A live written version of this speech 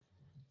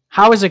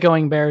How is it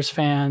going, Bears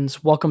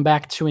fans? Welcome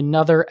back to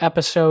another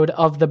episode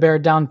of the Bear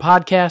Down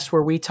Podcast,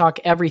 where we talk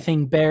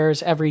everything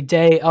Bears every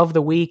day of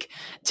the week.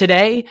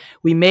 Today,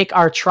 we make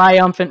our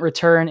triumphant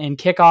return and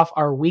kick off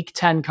our Week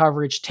 10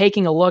 coverage,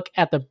 taking a look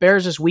at the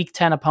Bears' Week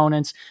 10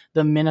 opponents,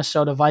 the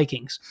Minnesota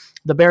Vikings.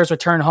 The Bears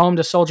return home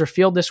to Soldier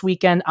Field this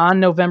weekend on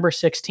November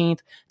 16th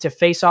to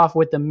face off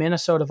with the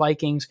Minnesota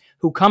Vikings,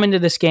 who come into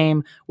this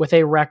game with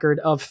a record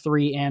of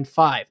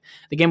 3-5.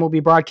 The game will be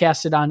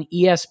broadcasted on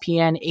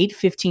ESPN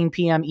 8:15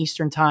 p.m.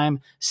 Eastern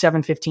Time,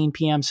 7:15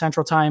 p.m.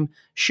 Central Time.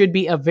 Should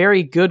be a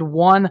very good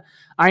one.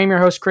 I am your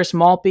host, Chris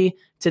Malpe.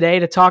 Today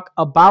to talk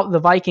about the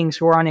Vikings,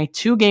 who are on a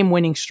 2-game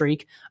winning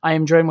streak. I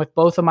am joined with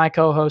both of my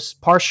co-hosts,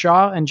 Parth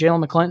Shaw and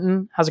Jalen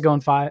McClinton. How's it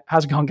going,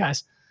 How's it going,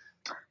 guys?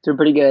 Doing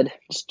pretty good.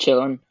 Just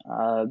chilling.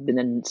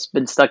 Been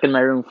stuck in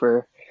my room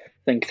for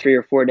I think 3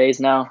 or 4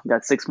 days now.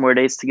 Got 6 more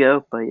days to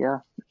go, but yeah.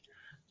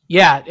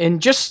 Yeah, and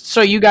just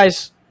so you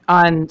guys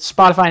on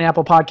Spotify and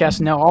Apple Podcasts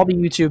know, all the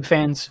YouTube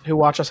fans who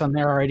watch us on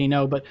there already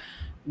know, but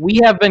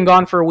we have been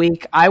gone for a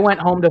week. I went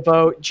home to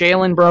vote.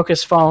 Jalen broke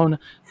his phone.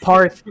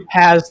 Parth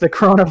has the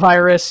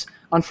coronavirus,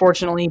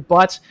 unfortunately,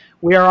 but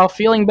we are all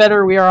feeling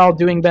better. We are all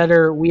doing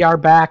better. We are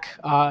back,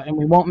 and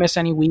we won't miss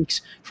any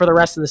weeks for the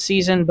rest of the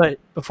season. But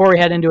before we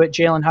head into it,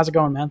 Jalen, how's it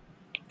going, man?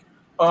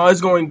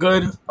 It's going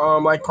good.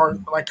 Like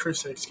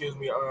Chris said,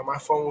 my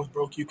phone was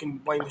broke. You can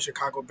blame the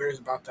Chicago Bears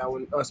about that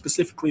one,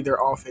 specifically their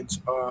offense.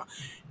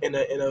 In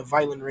a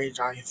violent rage,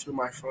 I threw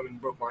my phone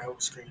and broke my whole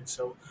screen.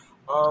 So,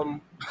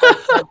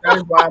 that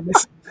is why I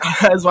missed.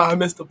 That's why I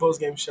missed the post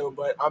game show.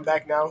 But I'm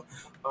back now.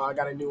 I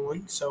got a new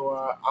one,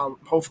 so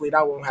hopefully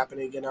that won't happen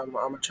again. I'm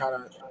gonna try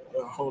to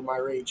hold my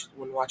rage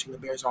when watching the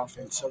Bears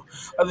offense. So,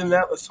 other than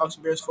that, let's talk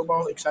some Bears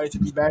football. Excited to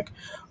be back.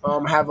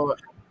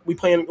 We're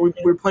playing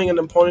an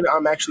opponent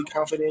I'm actually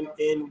confident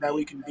in that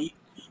we can beat.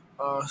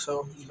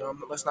 So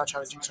let's not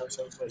try to jinx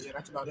ourselves. But yeah,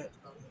 that's about it.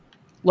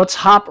 Let's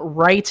hop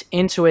right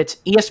into it.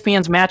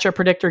 ESPN's matchup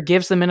predictor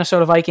gives the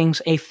Minnesota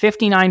Vikings a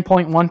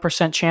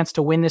 59.1% chance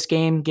to win this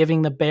game,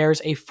 giving the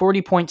Bears a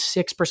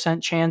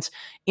 40.6% chance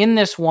in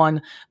this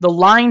one. The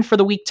line for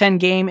the Week 10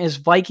 game is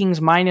Vikings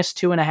minus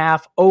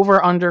 2.5.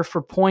 Over-under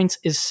for points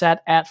is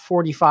set at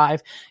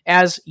 45.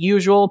 As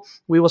usual,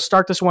 we will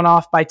start this one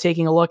off by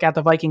taking a look at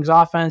the Vikings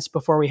offense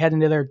before we head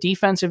into their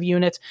defensive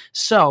unit.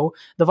 So,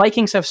 the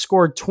Vikings have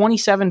scored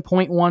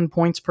 27.1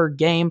 points per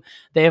game.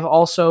 They have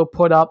also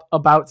put up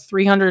about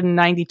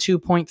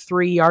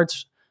 392.3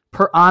 yards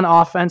on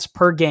offense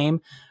per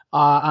game,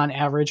 on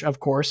average, of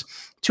course.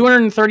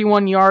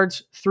 231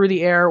 yards through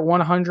the air,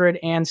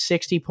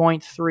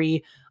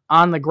 160.3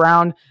 on the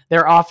ground.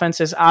 Their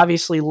offense is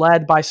obviously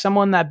led by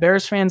someone that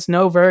Bears fans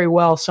know very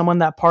well, someone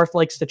that Parth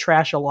likes to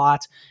trash a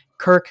lot,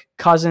 Kirk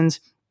Cousins.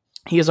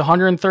 He is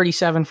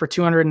 137 for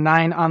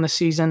 209 on the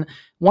season,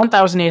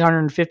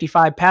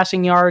 1,855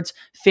 passing yards,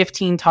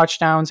 15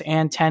 touchdowns,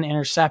 and 10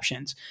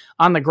 interceptions.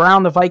 On the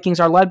ground, the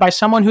Vikings are led by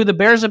someone who the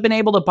Bears have been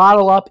able to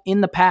bottle up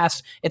in the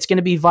past. It's going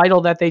to be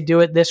vital that they do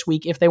it this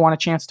week if they want a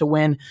chance to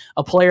win.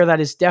 A player that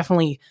is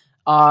definitely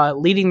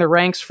leading the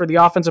ranks for the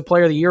Offensive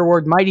Player of the Year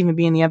award, might even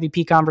be in the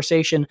MVP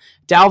conversation.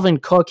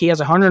 Dalvin Cook, he has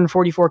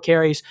 144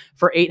 carries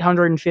for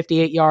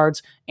 858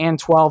 yards and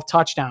 12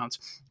 touchdowns.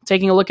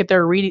 Taking a look at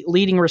their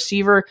leading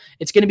receiver,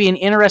 it's going to be an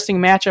interesting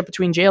matchup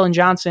between Jalen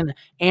Johnson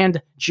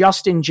and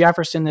Justin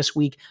Jefferson this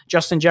week.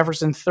 Justin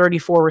Jefferson,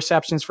 34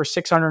 receptions for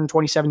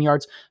 627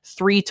 yards,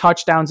 3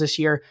 touchdowns this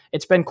year.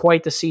 It's been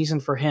quite the season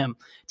for him.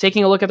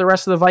 Taking a look at the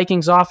rest of the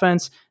Vikings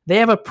offense, they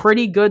have a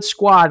pretty good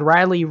squad.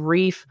 Riley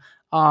Reiff,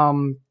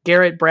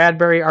 Garrett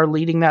Bradbury are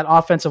leading that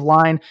offensive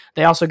line.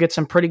 They also get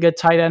some pretty good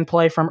tight end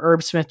play from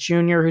Herb Smith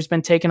Jr., who's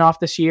been taken off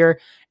this year,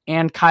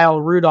 and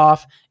Kyle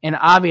Rudolph. And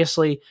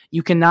obviously,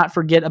 you cannot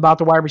forget about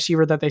the wide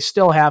receiver that they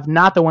still have,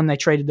 not the one they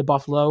traded to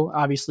Buffalo,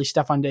 obviously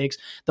Stefon Diggs.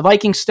 The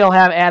Vikings still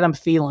have Adam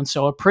Thielen,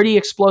 so a pretty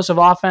explosive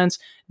offense.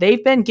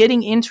 They've been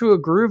getting into a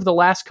groove the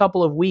last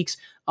couple of weeks.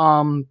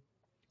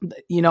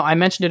 I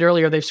mentioned it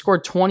earlier. They've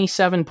scored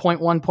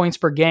 27.1 points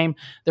per game.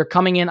 They're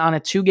coming in on a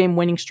 2-game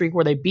winning streak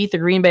where they beat the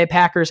Green Bay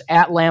Packers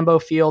at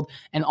Lambeau Field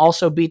and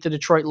also beat the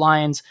Detroit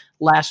Lions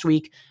last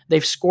week.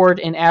 They've scored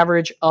an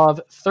average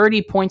of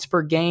 30 points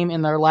per game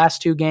in their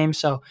last 2 games,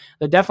 so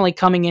they're definitely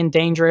coming in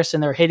dangerous,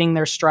 and they're hitting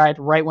their stride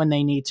right when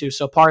they need to.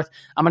 So, Parth,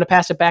 I'm going to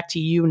pass it back to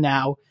you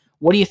now.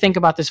 What do you think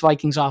about this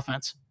Vikings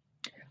offense?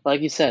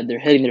 Like you said, they're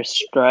hitting their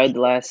stride the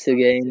last 2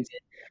 games.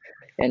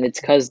 And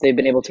it's because they've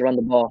been able to run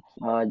the ball.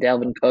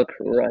 Dalvin Cook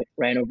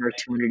ran over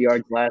 200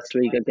 yards last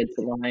week against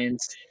the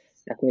Lions.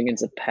 I think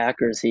against the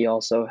Packers, he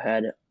also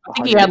had 100. I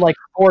think he had like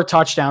 4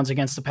 touchdowns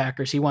against the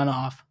Packers. He went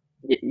off.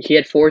 He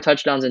had 4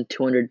 touchdowns and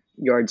 200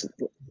 yards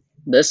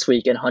this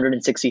week and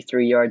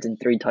 163 yards and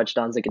 3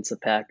 touchdowns against the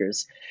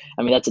Packers.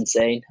 I mean, that's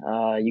insane.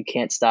 You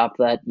can't stop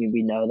that.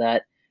 We know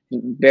that.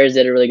 Bears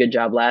did a really good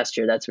job last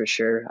year, that's for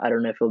sure. I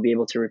don't know if we'll be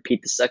able to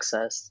repeat the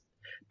success.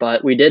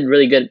 But we did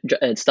really good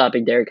at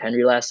stopping Derrick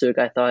Henry last week,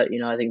 I thought.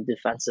 I think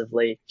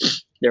defensively,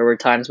 there were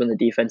times when the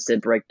defense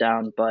did break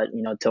down. But,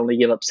 to only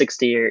give up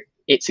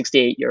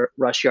 68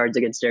 rush yards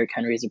against Derrick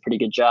Henry is a pretty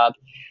good job.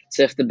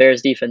 So if the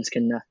Bears defense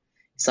can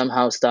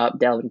somehow stop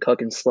Dalvin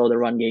Cook and slow the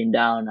run game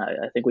down,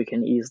 I think we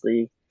can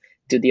easily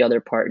do the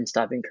other part in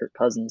stopping Kirk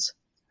Cousins.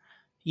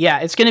 Yeah,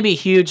 it's going to be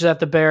huge that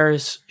the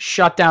Bears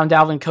shut down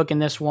Dalvin Cook in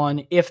this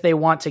one if they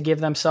want to give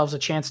themselves a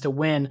chance to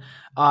win.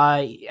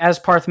 As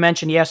Parth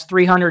mentioned, he has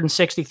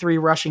 363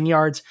 rushing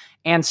yards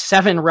and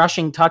 7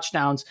 rushing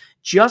touchdowns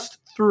just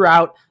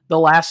throughout the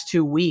last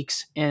 2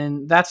 weeks.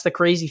 And that's the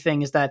crazy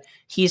thing, is that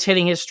he's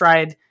hitting his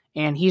stride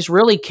and he's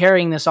really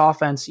carrying this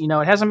offense. You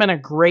know, it hasn't been a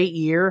great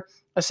year,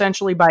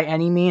 essentially, by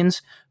any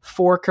means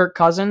for Kirk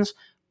Cousins,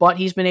 but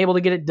he's been able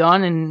to get it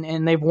done,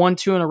 and they've won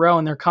 2 in a row,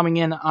 and they're coming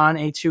in on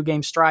a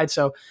 2-game stride.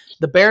 So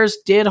the Bears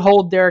did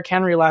hold Derrick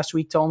Henry last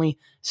week to only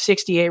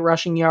 68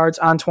 rushing yards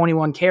on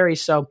 21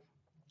 carries. So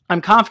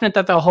I'm confident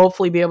that they'll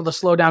hopefully be able to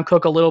slow down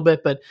Cook a little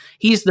bit, but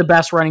he's the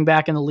best running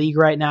back in the league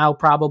right now,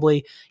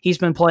 probably. He's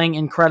been playing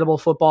incredible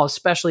football,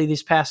 especially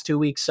these past 2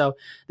 weeks. So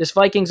this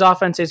Vikings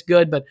offense is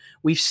good, but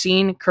we've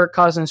seen Kirk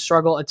Cousins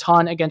struggle a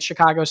ton against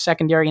Chicago's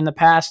secondary in the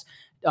past.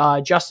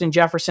 Justin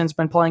Jefferson's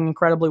been playing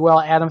incredibly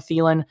well. Adam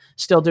Thielen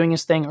still doing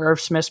his thing.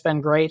 Irv Smith's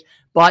been great.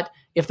 But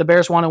if the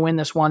Bears want to win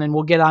this one, and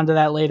we'll get onto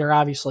that later,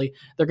 obviously,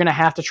 they're going to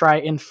have to try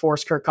and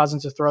force Kirk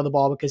Cousins to throw the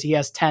ball because he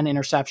has 10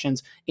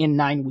 interceptions in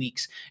 9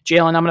 weeks.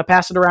 Jalen, I'm going to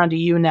pass it around to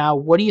you now.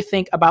 What do you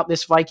think about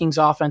this Vikings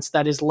offense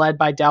that is led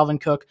by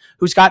Dalvin Cook,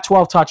 who's got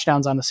 12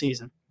 touchdowns on the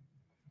season?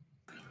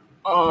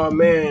 Oh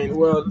man,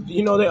 well,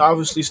 they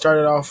obviously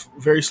started off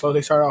very slow.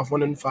 They started off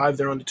 1-5.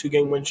 They're on the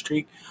 2-game win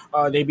streak.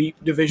 They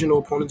beat divisional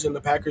opponents in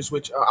the Packers,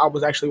 which I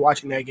was actually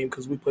watching that game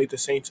because we played the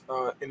Saints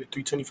in the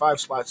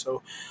 325 slot.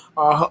 So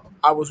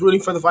I was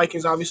rooting for the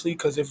Vikings, obviously,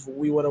 because if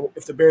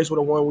the Bears would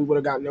have won, we would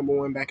have got number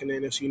 1 back in the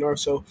NFC North.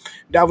 So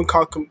Dalvin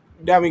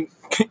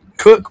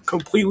Cook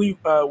completely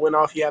went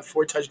off. He had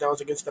 4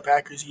 touchdowns against the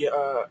Packers. He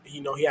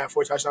had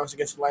 4 touchdowns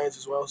against the Lions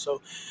as well.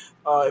 So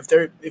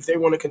if they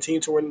want to continue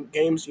to win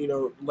games,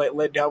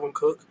 let Dalvin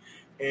Cook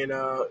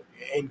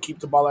and keep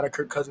the ball out of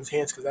Kirk Cousins'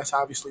 hands, because that's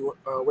obviously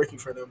working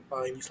for them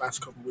in these last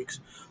couple of weeks.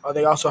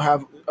 They also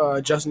have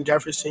Justin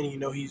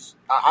Jefferson.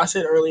 I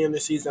said early in the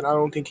season I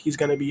don't think he's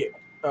going to be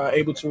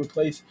able to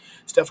replace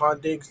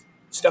Stephon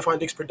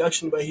Diggs'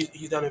 production, but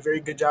he's done a very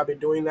good job at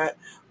doing that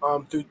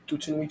through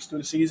 10 weeks through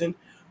the season.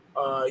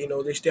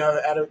 They still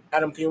have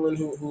Adam Thielen,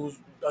 who's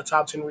a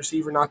top 10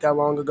 receiver not that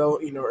long ago.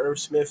 Irv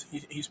Smith,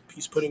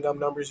 he's putting up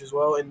numbers as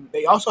well, and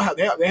they also have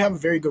they have a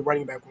very good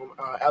running back room.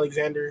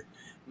 Alexander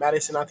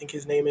Madison, I think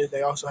his name is.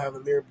 They also have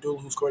Amir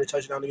Abdullah, who scored a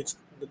touchdown against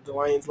the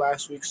Lions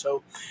last week.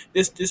 So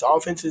this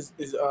offense is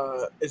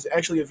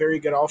actually a very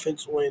good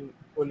offense when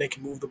they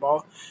can move the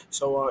ball.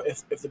 So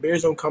if the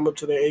Bears don't come up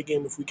to their A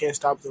game, if we can't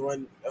stop the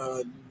run,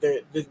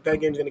 that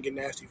game's going to get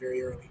nasty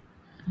very early.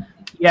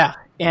 Yeah,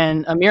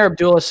 and Amir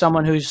Abdullah is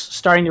someone who's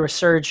starting to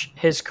resurge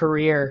his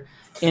career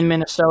in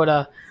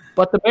Minnesota.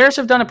 But the Bears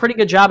have done a pretty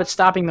good job at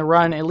stopping the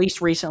run, at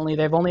least recently.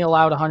 They've only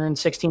allowed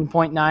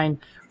 116.9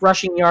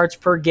 rushing yards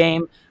per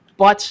game.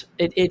 But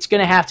it's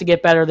going to have to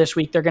get better this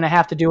week. They're going to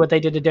have to do what they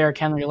did to Derrick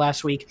Henry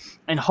last week,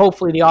 and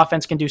hopefully the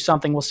offense can do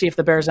something. We'll see if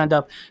the Bears end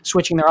up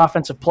switching their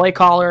offensive play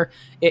caller.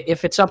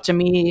 If it's up to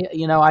me,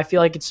 I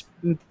feel like it's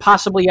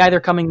possibly either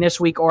coming this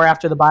week or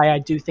after the bye. I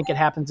do think it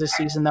happens this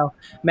season, though.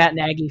 Matt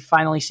Nagy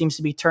finally seems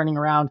to be turning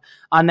around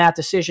on that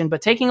decision.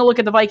 But taking a look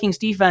at the Vikings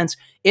defense,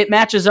 it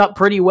matches up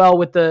pretty well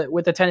with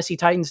the Tennessee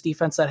Titans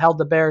defense that held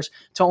the Bears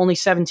to only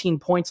 17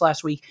 points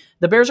last week.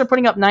 The Bears are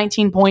putting up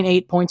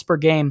 19.8 points per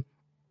game,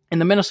 and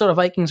the Minnesota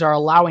Vikings are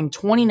allowing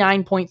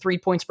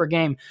 29.3 points per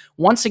game.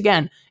 Once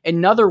again,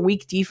 another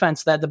weak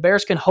defense that the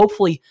Bears can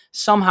hopefully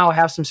somehow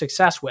have some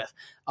success with.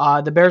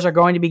 The Bears are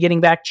going to be getting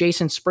back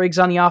Jason Spriggs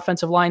on the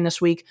offensive line this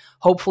week.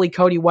 Hopefully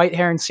Cody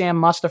Whitehair and Sam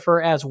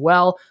Mustipher as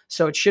well.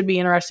 So it should be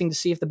interesting to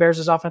see if the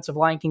Bears' offensive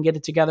line can get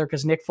it together,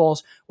 because Nick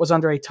Foles was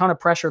under a ton of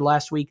pressure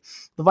last week.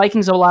 The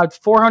Vikings have allowed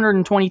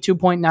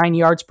 422.9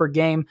 yards per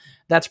game.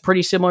 That's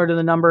pretty similar to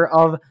the number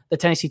of the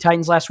Tennessee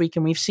Titans last week,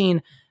 and we've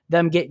seen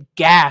them get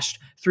gashed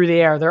through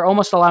the air. They're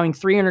almost allowing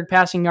 300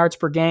 passing yards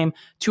per game,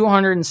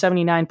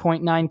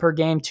 279.9 per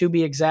game to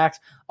be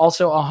exact.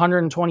 Also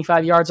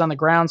 125 yards on the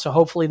ground, so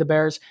hopefully the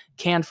Bears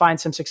can find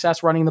some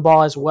success running the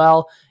ball as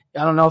well.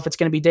 I don't know if it's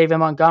going to be David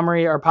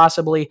Montgomery or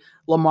possibly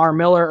Lamar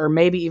Miller or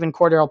maybe even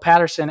Cordero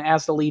Patterson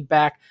as the lead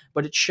back,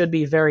 but it should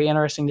be very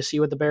interesting to see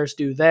what the Bears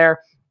do there.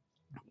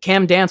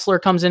 Cam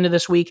Dantzler comes into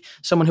this week,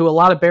 someone who a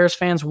lot of Bears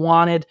fans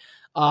wanted.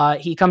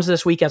 He comes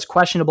this week as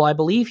questionable. I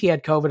believe he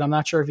had COVID. I'm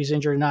not sure if he's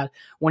injured or not.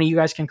 One of you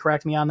guys can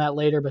correct me on that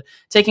later. But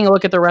taking a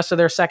look at the rest of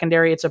their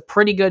secondary, it's a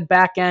pretty good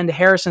back end.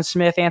 Harrison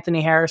Smith,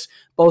 Anthony Harris,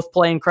 both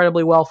play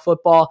incredibly well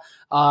football.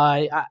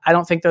 I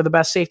don't think they're the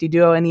best safety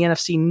duo in the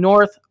NFC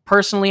North.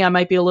 Personally, I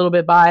might be a little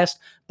bit biased,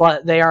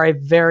 but they are a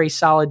very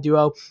solid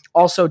duo.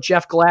 Also,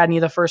 Jeff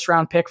Gladney, the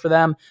first-round pick for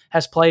them,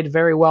 has played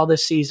very well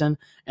this season.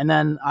 And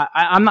then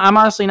I'm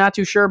honestly not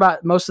too sure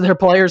about most of their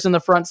players in the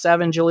front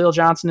seven. Jaleel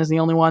Johnson is the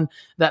only one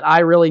that I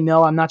really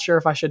know. I'm not sure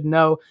if I should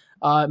know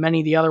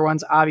many of the other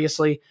ones.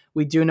 Obviously,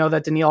 we do know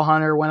that Danielle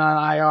Hunter went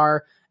on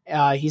IR,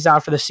 He's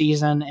out for the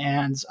season,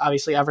 and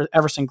obviously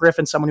Everson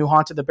Griffin, someone who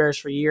haunted the Bears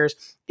for years,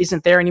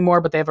 isn't there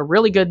anymore, but they have a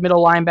really good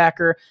middle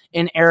linebacker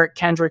in Eric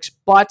Kendricks.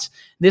 But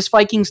this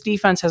Vikings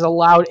defense has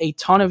allowed a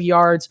ton of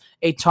yards,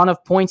 a ton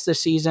of points this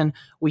season.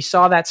 We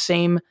saw that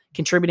same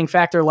contributing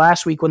factor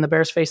last week when the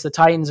Bears faced the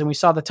Titans, and we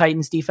saw the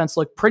Titans defense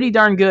look pretty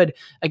darn good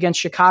against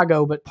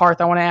Chicago. But Parth,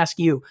 I want to ask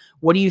you,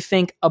 what do you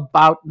think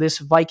about this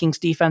Vikings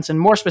defense, and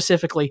more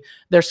specifically,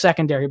 their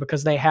secondary,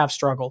 because they have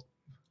struggled?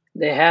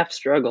 They have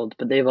struggled,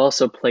 but they've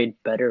also played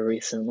better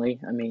recently.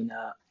 I mean,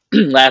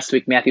 last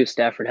week Matthew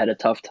Stafford had a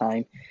tough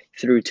time,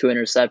 threw 2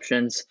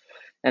 interceptions,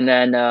 and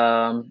then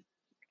I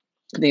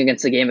think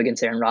against the game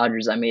against Aaron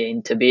Rodgers. I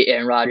mean, to beat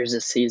Aaron Rodgers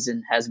this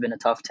season has been a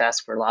tough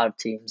task for a lot of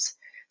teams.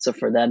 So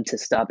for them to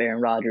stop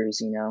Aaron Rodgers,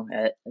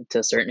 to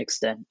a certain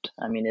extent,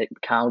 I mean, it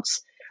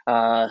counts.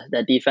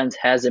 That defense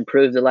has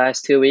improved the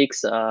last 2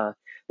 weeks.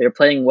 They're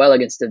playing well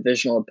against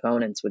divisional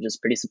opponents, which is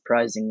pretty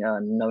surprising,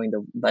 knowing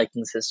the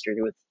Vikings'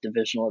 history with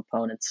divisional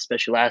opponents,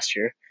 especially last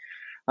year.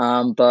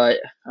 But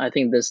I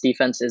think this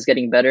defense is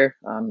getting better.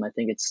 I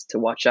think it's to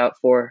watch out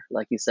for.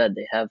 Like you said,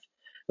 they have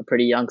a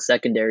pretty young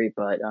secondary,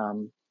 but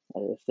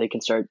if they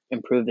can start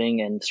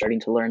improving and starting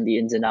to learn the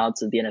ins and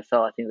outs of the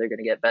NFL, I think they're going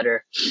to get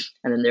better.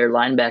 And then their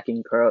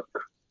linebacking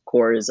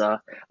core is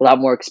a lot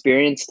more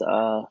experienced,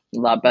 a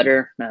lot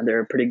better.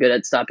 They're pretty good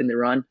at stopping the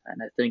run,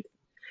 and I think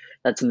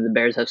that's something the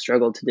Bears have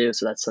struggled to do.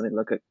 So that's something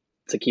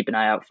to keep an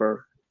eye out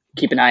for.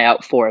 Keep an eye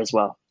out for as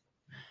well.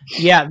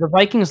 Yeah, the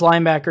Vikings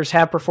linebackers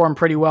have performed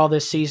pretty well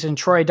this season.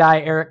 Troy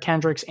Dye, Eric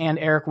Kendricks, and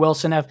Eric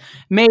Wilson have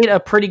made a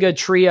pretty good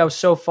trio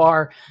so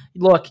far.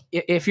 Look,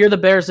 if you're the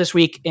Bears this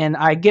week, and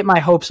I get my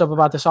hopes up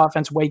about this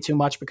offense way too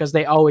much because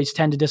they always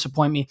tend to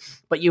disappoint me,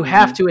 but you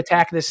have to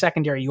attack this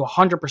secondary. You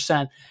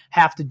 100%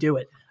 have to do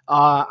it.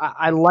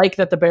 I like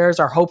that the Bears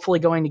are hopefully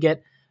going to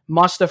get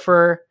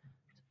Mustipher,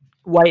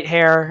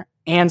 Whitehair,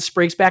 and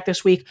Spriggs back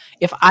this week.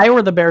 If I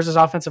were the Bears'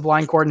 offensive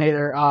line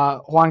coordinator,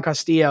 Juan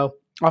Castillo,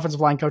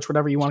 offensive line coach,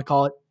 whatever you want to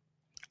call it,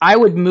 I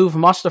would move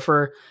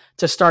Mustipher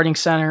to starting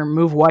center,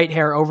 move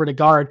Whitehair over to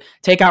guard,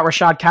 take out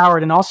Rashad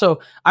Coward, and also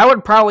I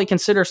would probably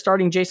consider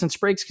starting Jason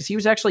Spriggs because he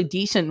was actually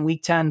decent in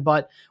Week 10,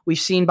 but we've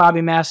seen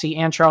Bobby Massey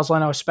and Charles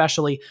Leno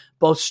especially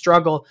both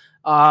struggle.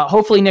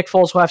 Hopefully Nick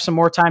Foles will have some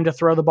more time to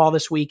throw the ball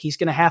this week. He's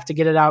going to have to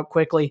get it out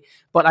quickly.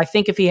 But I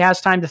think if he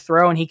has time to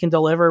throw and he can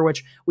deliver,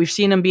 which we've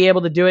seen him be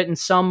able to do it in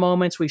some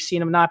moments, we've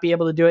seen him not be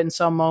able to do it in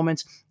some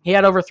moments. He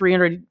had over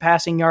 300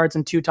 passing yards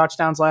and 2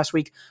 touchdowns last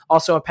week,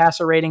 also a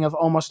passer rating of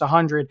almost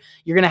 100.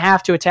 You're going to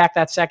have to attack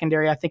that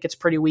secondary. I think it's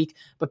pretty weak.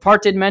 But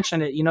Part did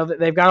mention it.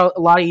 They've got a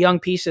lot of young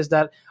pieces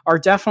that are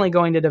definitely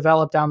going to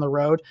develop down the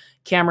road.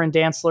 Cameron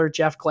Dantzler,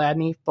 Jeff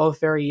Gladney, both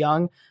very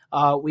young.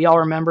 We all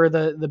remember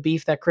the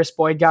beef that Chris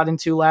Boyd got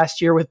into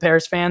last year with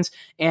Bears fans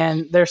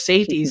and their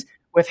safeties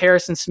with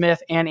Harrison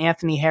Smith and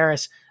Anthony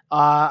Harris.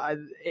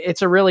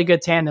 It's a really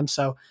good tandem.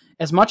 So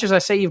as much as I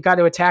say you've got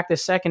to attack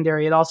this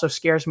secondary, it also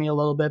scares me a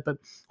little bit. But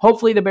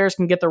hopefully the Bears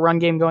can get the run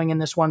game going in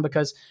this one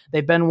because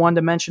they've been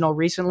one-dimensional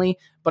recently.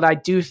 But I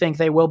do think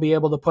they will be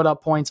able to put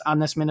up points on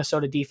this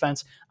Minnesota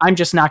defense. I'm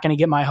just not going to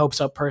get my hopes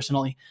up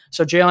personally.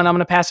 So, Jalen, I'm going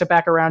to pass it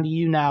back around to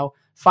you now.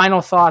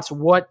 Final thoughts.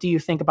 What do you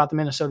think about the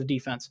Minnesota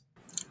defense?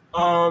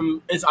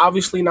 It's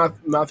obviously not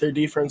their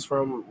defense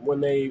from when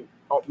they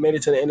made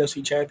it to the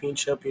NFC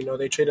Championship.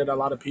 They traded a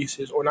lot of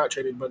pieces, or not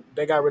traded, but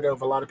they got rid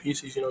of a lot of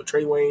pieces.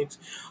 Trey Waynes,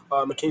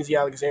 Mackenzie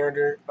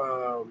Alexander,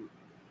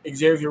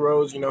 Xavier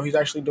Rhodes. He's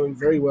actually doing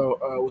very well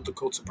with the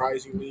Colts.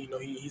 Surprisingly,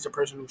 he's a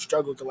person who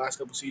struggled the last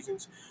couple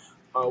seasons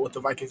with the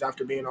Vikings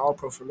after being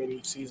All-Pro for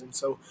many seasons.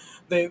 So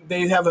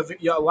they have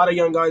a lot of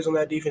young guys on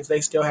that defense.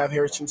 They still have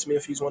Harrison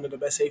Smith. He's one of the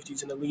best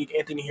safeties in the league.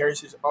 Anthony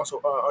Harris is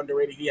also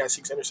underrated. He had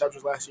 6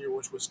 interceptions last year,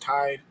 which was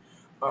tied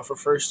for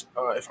first,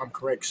 if I'm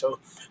correct. So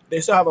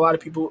they still have a lot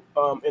of people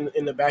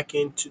in the back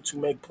end to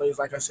make plays,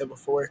 like I said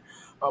before,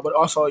 but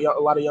also a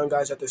lot of young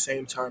guys at the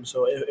same time.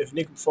 So if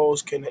Nick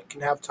Foles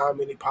can have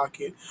time in the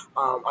pocket,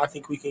 I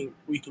think we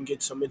can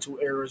get some mental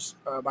errors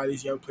by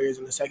these young players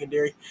in the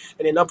secondary.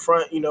 And then up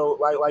front,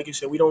 like you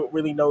said, we don't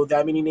really know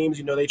that many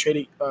names. They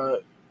traded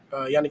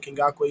Yannick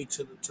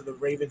Ngakoue to the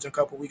Ravens a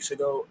couple weeks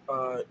ago.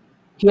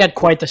 He had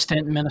quite the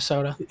stint in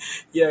Minnesota.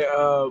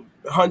 Yeah,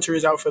 Hunter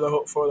is out for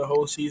the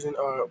whole season.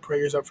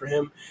 Prayers up for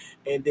him.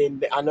 And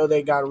then I know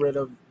they got rid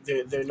of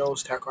their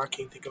nose tackle. I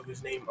can't think of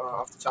his name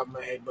off the top of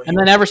my head. But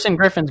then Everson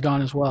Griffin's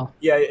gone as well.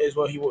 Yeah, as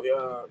well.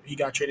 He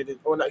got traded.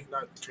 Or not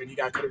traded. He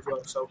got cut as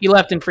well. So he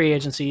left in free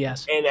agency.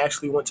 Yes, and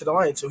actually went to the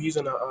Lions. So he's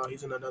on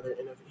another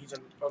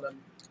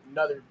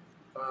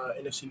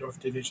NFC North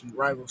division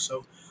rival.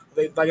 So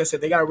like I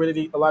said, they got rid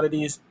of a lot of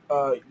these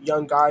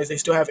young guys. They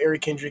still have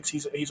Eric Kendricks.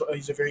 He's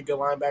a very good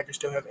linebacker.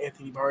 Still have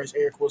Anthony Barnes,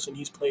 Eric Wilson.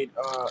 He's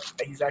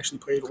actually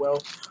played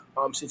well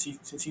since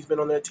he's been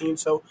on their team.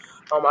 So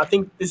I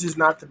think this is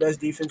not the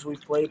best defense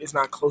we've played. It's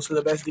not close to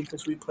the best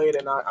defense we've played.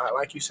 And I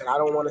like you said, I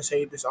don't want to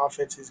say this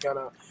offense is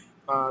gonna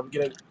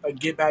get a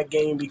get back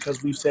game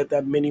because we've said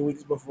that many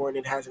weeks before and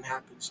it hasn't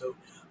happened. So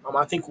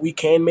I think we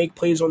can make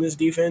plays on this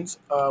defense.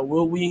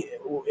 Will we?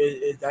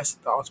 That's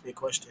the ultimate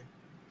question.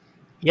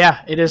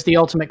 Yeah, it is the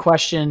ultimate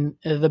question.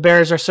 The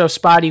Bears are so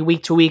spotty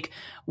week to week.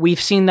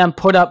 We've seen them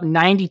put up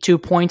 92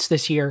 points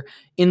this year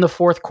in the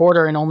fourth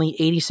quarter and only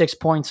 86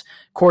 points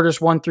quarters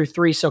 1 through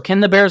 3. So can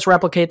the Bears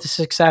replicate the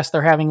success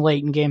they're having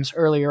late in games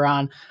earlier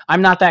on?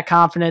 I'm not that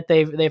confident.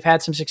 They've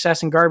had some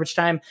success in garbage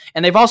time,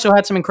 and they've also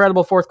had some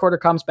incredible fourth quarter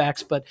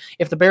comebacks. But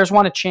if the Bears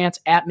want a chance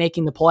at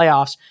making the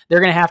playoffs,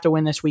 they're going to have to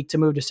win this week to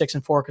move to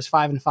 6-4 because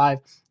 5-5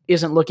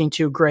 isn't looking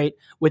too great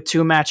with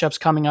two matchups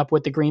coming up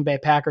with the Green Bay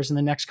Packers in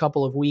the next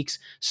couple of weeks.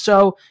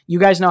 So you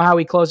guys know how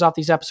we close off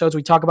these episodes.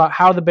 We talk about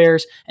how the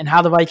Bears and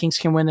how the Vikings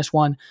can win this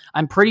one.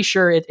 I'm pretty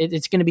sure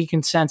it's going to be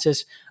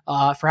consensus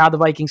for how the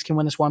Vikings can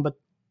win this one, but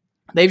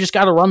they've just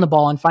got to run the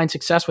ball and find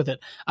success with it.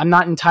 I'm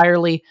not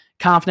entirely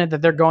confident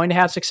that they're going to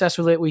have success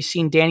with it. We've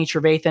seen Danny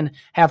Trevathan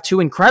have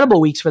 2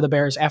 incredible weeks for the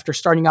Bears after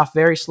starting off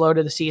very slow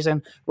to the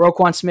season.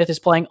 Roquan Smith is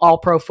playing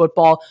all-pro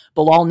football.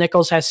 Bilal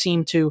Nichols has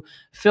seemed to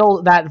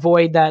fill that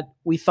void that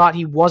we thought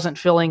he wasn't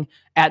filling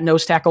at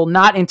nose tackle.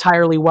 Not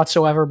entirely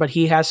whatsoever, but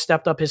he has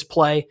stepped up his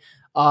play.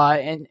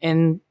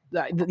 The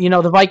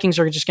Vikings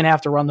are just going to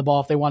have to run the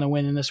ball if they want to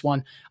win in this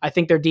one. I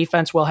think their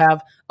defense will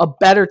have a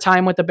better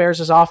time with the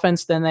Bears'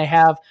 offense than they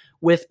have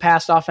with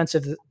past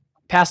offenses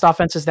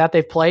that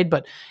they've played.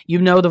 But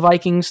the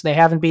Vikings, they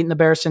haven't beaten the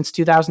Bears since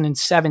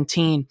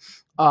 2017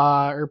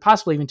 or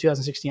possibly even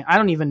 2016. I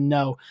don't even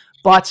know.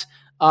 But,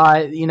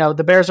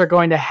 the Bears are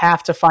going to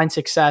have to find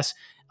success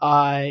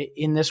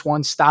in this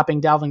one,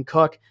 stopping Dalvin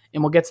Cook.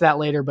 And we'll get to that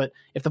later. But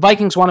if the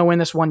Vikings want to win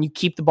this one, you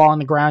keep the ball on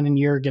the ground and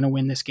you're going to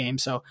win this game.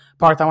 So,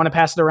 Parth, I want to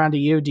pass it around to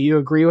you. Do you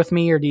agree with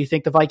me, or do you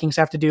think the Vikings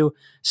have to do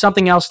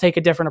something else, take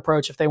a different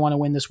approach if they want to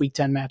win this Week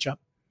 10 matchup?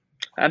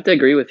 I have to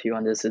agree with you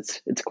on this.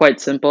 It's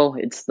quite simple.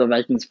 It's the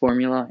Vikings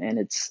formula, and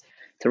it's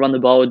to run the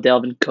ball with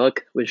Dalvin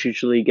Cook, which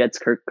usually gets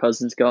Kirk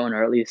Cousins going,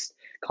 or at least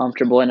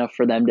comfortable enough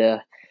for them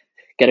to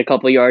get a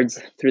couple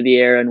yards through the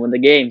air and win the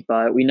game.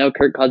 But we know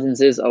Kirk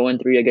Cousins is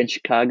 0-3 against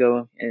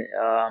Chicago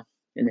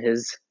in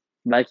his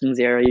Vikings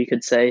era, you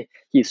could say.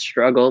 He's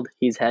struggled.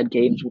 He's had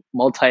games,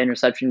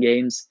 multi-interception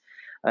games.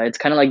 It's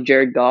kind of like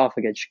Jared Goff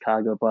against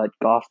Chicago, but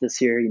Goff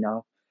this year,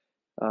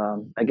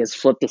 I guess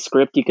flip the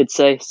script, you could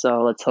say.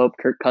 So let's hope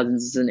Kirk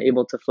Cousins isn't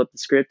able to flip the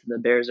script and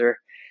the Bears are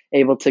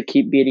able to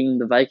keep beating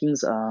the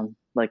Vikings.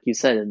 Like you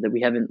said, that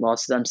we haven't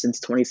lost to them since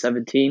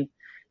 2017.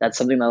 That's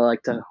something I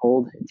like to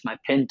hold. It's my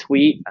pinned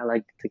tweet. I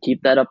like to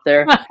keep that up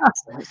there.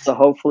 So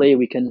hopefully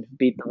we can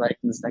beat the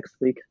Vikings next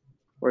week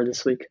or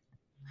this week.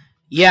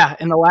 Yeah,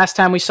 and the last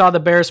time we saw the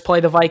Bears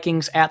play the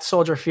Vikings at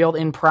Soldier Field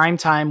in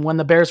primetime, when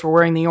the Bears were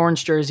wearing the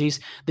orange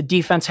jerseys, the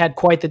defense had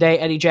quite the day.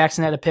 Eddie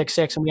Jackson had a pick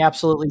six, and we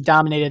absolutely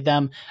dominated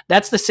them.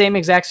 That's the same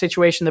exact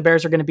situation the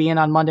Bears are going to be in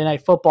on Monday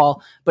Night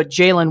Football. But,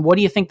 Jalen, what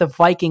do you think the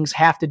Vikings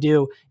have to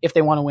do if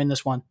they want to win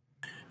this one?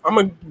 I'm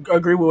going to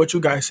agree with what you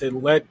guys said.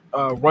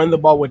 Run the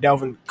ball with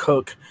Dalvin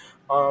Cook.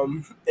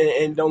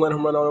 And don't let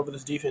him run all over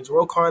this defense.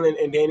 Roquan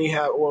and Danny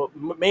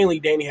mainly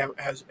Danny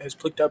has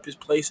picked up his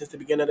play since the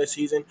beginning of the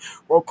season.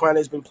 Roquan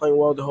has been playing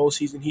well the whole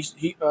season.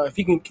 If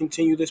he can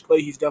continue this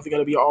play, he's definitely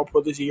going to be an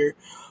All-Pro this year.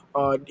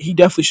 He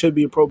definitely should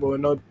be a Pro Bowler,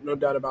 no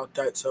doubt about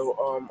that.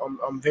 So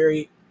I'm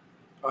very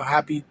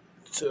happy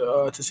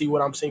to see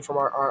what I'm seeing from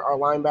our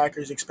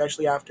linebackers,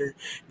 especially after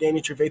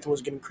Danny Trevathan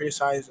was getting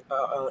criticized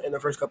in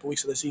the first couple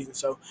weeks of the season.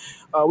 So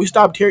we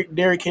stopped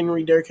Derrick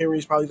Henry. Derrick Henry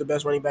is probably the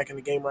best running back in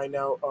the game right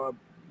now.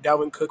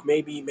 Dalvin Cook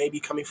may be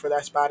coming for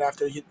that spot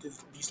after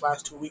these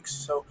last 2 weeks.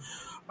 So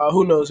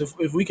who knows?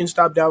 If we can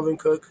stop Dalvin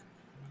Cook,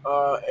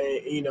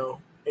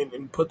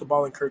 and put the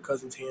ball in Kirk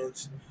Cousins'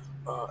 hands,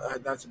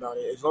 that's about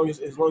it. As long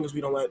as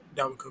we don't let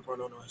Dalvin Cook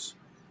run on us.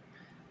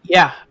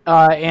 Yeah,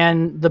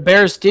 and the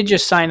Bears did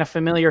just sign a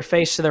familiar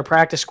face to their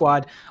practice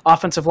squad,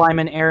 offensive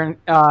lineman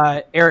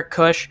Eric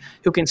Kush,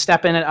 who can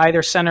step in at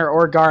either center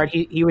or guard.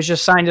 He was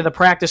just signed to the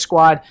practice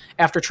squad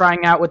after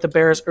trying out with the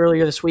Bears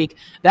earlier this week.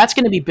 That's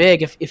going to be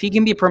big. If he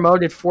can be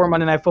promoted for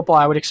Monday Night Football,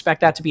 I would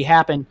expect that to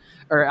happen.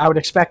 So,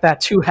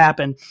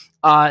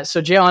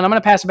 Jalen, I'm going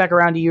to pass it back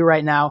around to you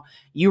right now.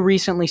 You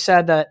recently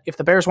said that if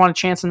the Bears want a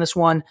chance in this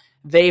one,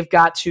 they've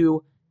got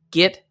to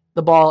get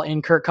the ball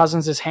in Kirk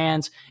Cousins'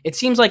 hands. It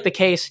seems like the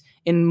case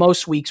in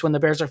most weeks when the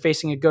Bears are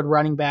facing a good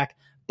running back.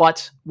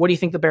 But what do you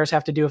think the Bears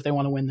have to do if they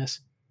want to win this?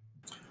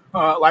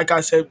 Like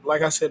I said,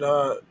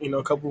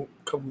 a couple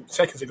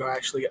seconds ago,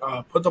 actually,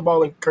 put the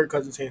ball in Kirk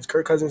Cousins' hands.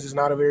 Kirk Cousins is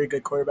not a very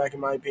good quarterback, in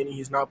my opinion.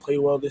 He's not played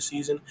well this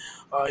season.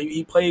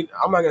 He played.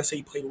 I'm not gonna say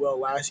he played well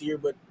last year,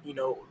 but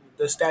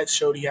the stats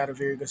showed he had a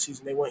very good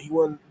season. He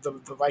won the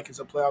Vikings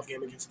a playoff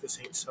game against the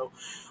Saints. So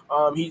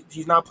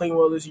he's not playing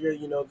well this year.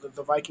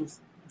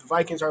 The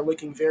Vikings are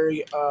looking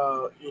very,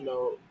 I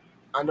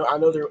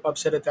know they're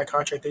upset at that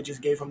contract they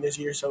just gave him this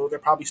year, so they're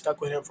probably stuck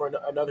with him for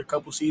another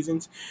couple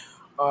seasons.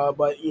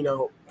 But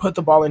put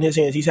the ball in his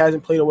hands. He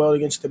hasn't played well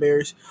against the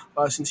Bears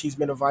since he's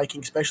been a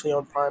Viking, especially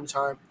on prime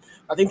time.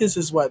 I think this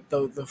is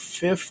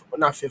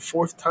the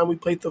fourth time we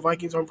played the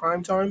Vikings on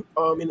prime time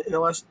in the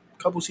last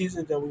couple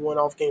seasons, and we won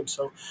off games.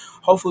 So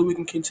hopefully we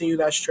can continue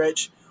that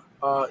stretch.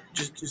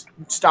 Just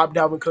stop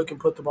Dalvin Cook and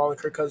put the ball in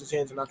Kirk Cousins'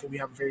 hands, and I think we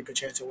have a very good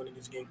chance at winning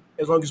this game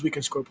as long as we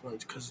can score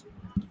points. Because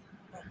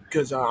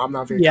because I'm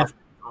not very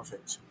comfortable with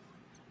offense.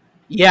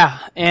 Yeah,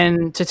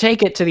 and to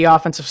take it to the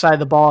offensive side of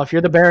the ball, if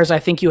you're the Bears, I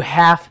think you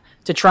have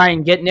to try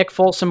and get Nick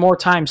Foles some more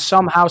time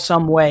somehow,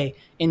 some way,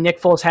 and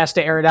Nick Foles has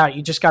to air it out.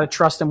 You just got to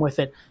trust him with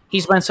it.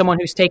 He's been someone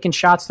who's taken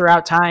shots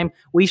throughout time.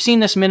 We've seen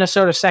this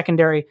Minnesota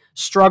secondary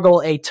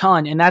struggle a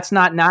ton, and that's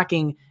not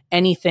knocking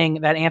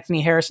anything that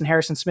Anthony Harris and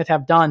Harrison Smith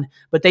have done,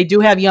 but they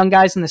do have young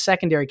guys in the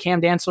secondary. Cam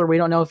Dantzler, we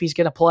don't know if he's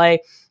going to play.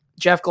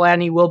 Jeff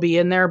Gladney will be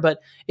in there,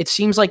 but it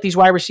seems like these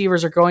wide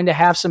receivers are going to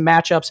have some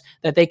matchups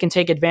that they can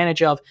take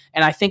advantage of.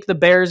 And I think the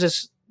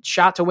Bears'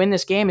 shot to win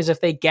this game is if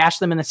they gash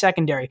them in the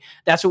secondary.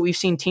 That's what we've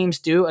seen teams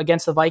do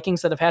against the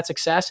Vikings that have had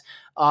success.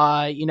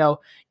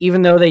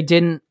 Even though they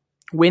didn't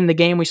win the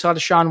game, we saw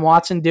Deshaun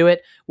Watson do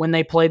it when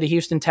they played the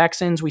Houston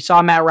Texans. We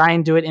saw Matt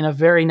Ryan do it in a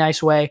very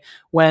nice way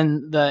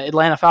when the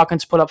Atlanta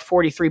Falcons put up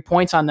 43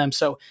 points on them.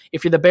 So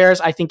if you're the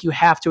Bears, I think you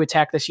have to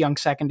attack this young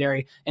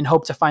secondary and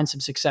hope to find some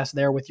success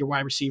there with your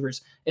wide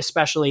receivers,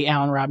 especially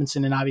Allen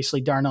Robinson and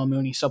obviously Darnell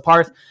Mooney. So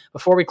Parth,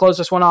 before we close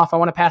this one off, I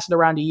want to pass it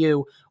around to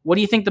you. What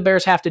do you think the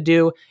Bears have to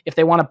do if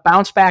they want to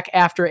bounce back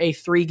after a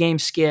 3-game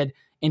skid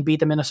and beat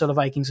the Minnesota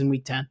Vikings in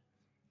Week 10?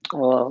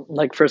 Well,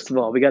 first of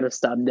all, we got to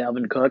stop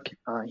Dalvin Cook.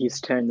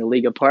 He's tearing the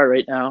league apart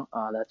right now,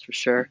 that's for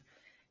sure.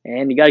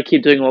 And you got to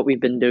keep doing what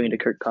we've been doing to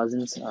Kirk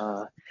Cousins,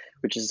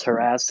 which is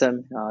harass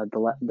him.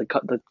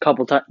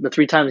 The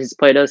 3 times he's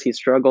played us, he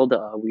struggled.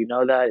 We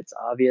know that. It's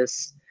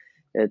obvious.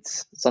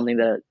 It's something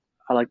that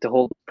I like to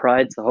hold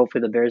pride. So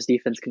hopefully the Bears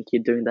defense can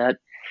keep doing that.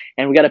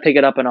 And we got to pick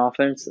it up on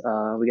offense.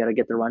 We got to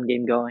get the run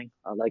game going.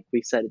 Like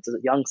we said, it's a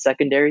young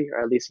secondary,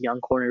 or at least young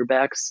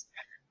cornerbacks.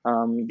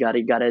 You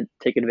gotta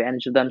take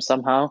advantage of them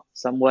somehow,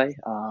 some way.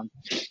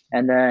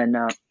 And then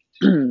I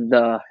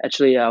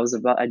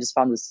just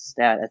found this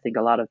stat. I think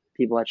a lot of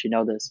people actually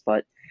know this,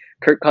 but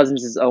Kirk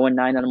Cousins is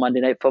 0-9 on Monday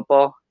Night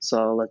Football.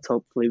 So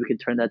hopefully we can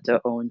turn that to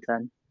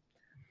 0-10.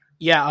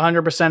 Yeah,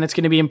 100%. It's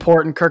going to be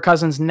important. Kirk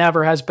Cousins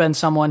never has been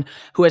someone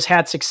who has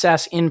had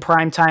success in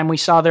prime time. We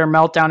saw their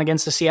meltdown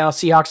against the Seattle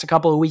Seahawks a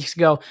couple of weeks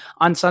ago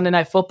on Sunday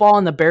Night Football,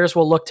 and the Bears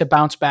will look to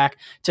bounce back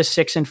to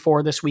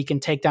 6-4 this week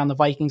and take down the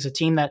Vikings, a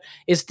team that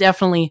is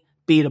definitely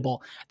beatable.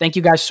 Thank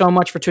you guys so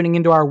much for tuning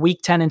into our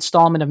Week 10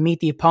 installment of Meet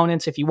the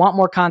Opponents. If you want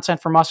more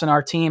content from us and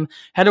our team,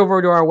 head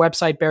over to our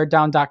website,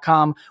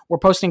 beardown.com. We're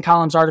posting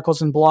columns,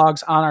 articles, and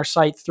blogs on our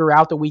site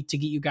throughout the week to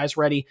get you guys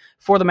ready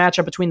for the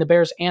matchup between the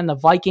Bears and the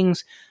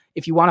Vikings.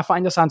 If you want to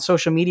find us on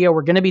social media,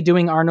 we're going to be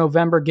doing our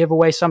November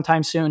giveaway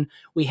sometime soon.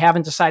 We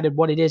haven't decided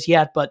what it is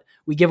yet, but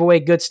we give away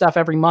good stuff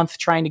every month,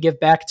 trying to give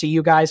back to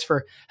you guys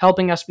for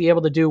helping us be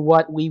able to do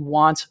what we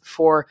want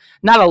for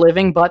not a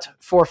living, but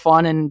for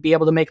fun and be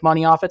able to make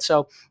money off it.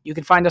 So you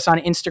can find us on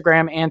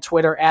Instagram and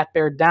Twitter at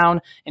Bear Down.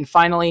 And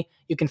finally,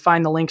 you can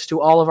find the links to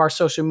all of our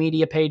social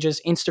media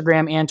pages,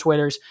 Instagram and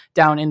Twitters,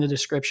 down in the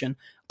description.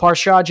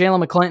 Parshaw,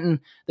 Jalen McClinton,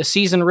 the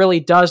season really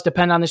does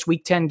depend on this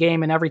Week 10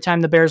 game, and every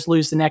time the Bears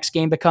lose, the next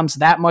game becomes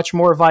that much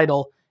more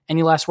vital.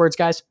 Any last words,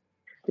 guys?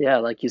 Yeah,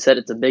 like you said,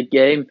 it's a big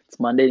game. It's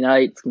Monday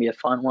night. It's going to be a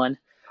fun one.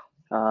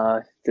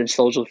 It's in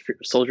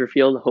Soldier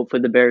Field.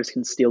 Hopefully the Bears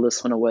can steal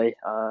this one away.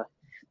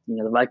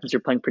 The Vikings are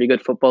playing pretty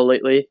good football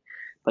lately,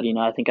 but,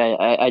 I think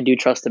I do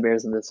trust the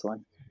Bears in this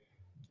one.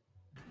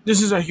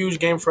 This is a huge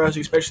game for us,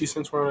 especially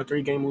since we're on a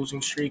 3-game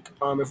losing streak.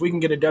 If we can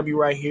get a W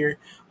right here,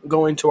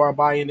 go into our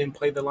bye and then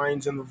play the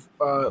Lions and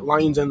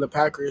the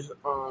Packers,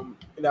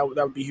 that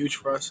would be huge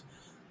for us.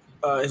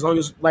 As long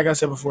as, like I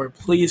said before,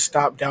 please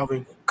stop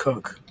Dalvin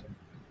Cook.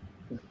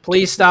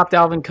 Please stop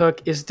Dalvin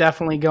Cook is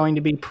definitely going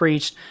to be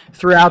preached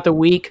throughout the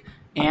week.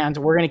 And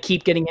we're going to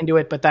keep getting into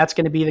it, but that's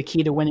going to be the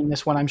key to winning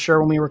this one. I'm sure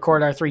when we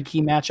record our 3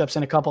 key matchups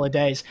in a couple of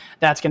days,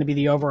 that's going to be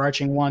the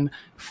overarching one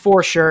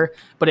for sure.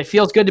 But it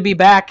feels good to be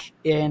back,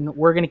 and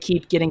we're going to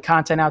keep getting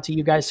content out to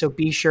you guys, so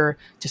be sure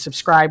to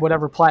subscribe,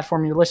 whatever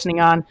platform you're listening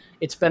on.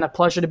 It's been a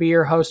pleasure to be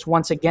your host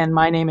once again.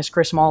 My name is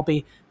Chris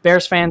Malpe.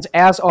 Bears fans,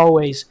 as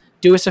always,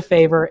 do us a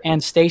favor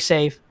and stay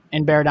safe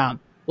and bear down.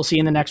 We'll see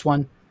you in the next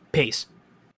one. Peace.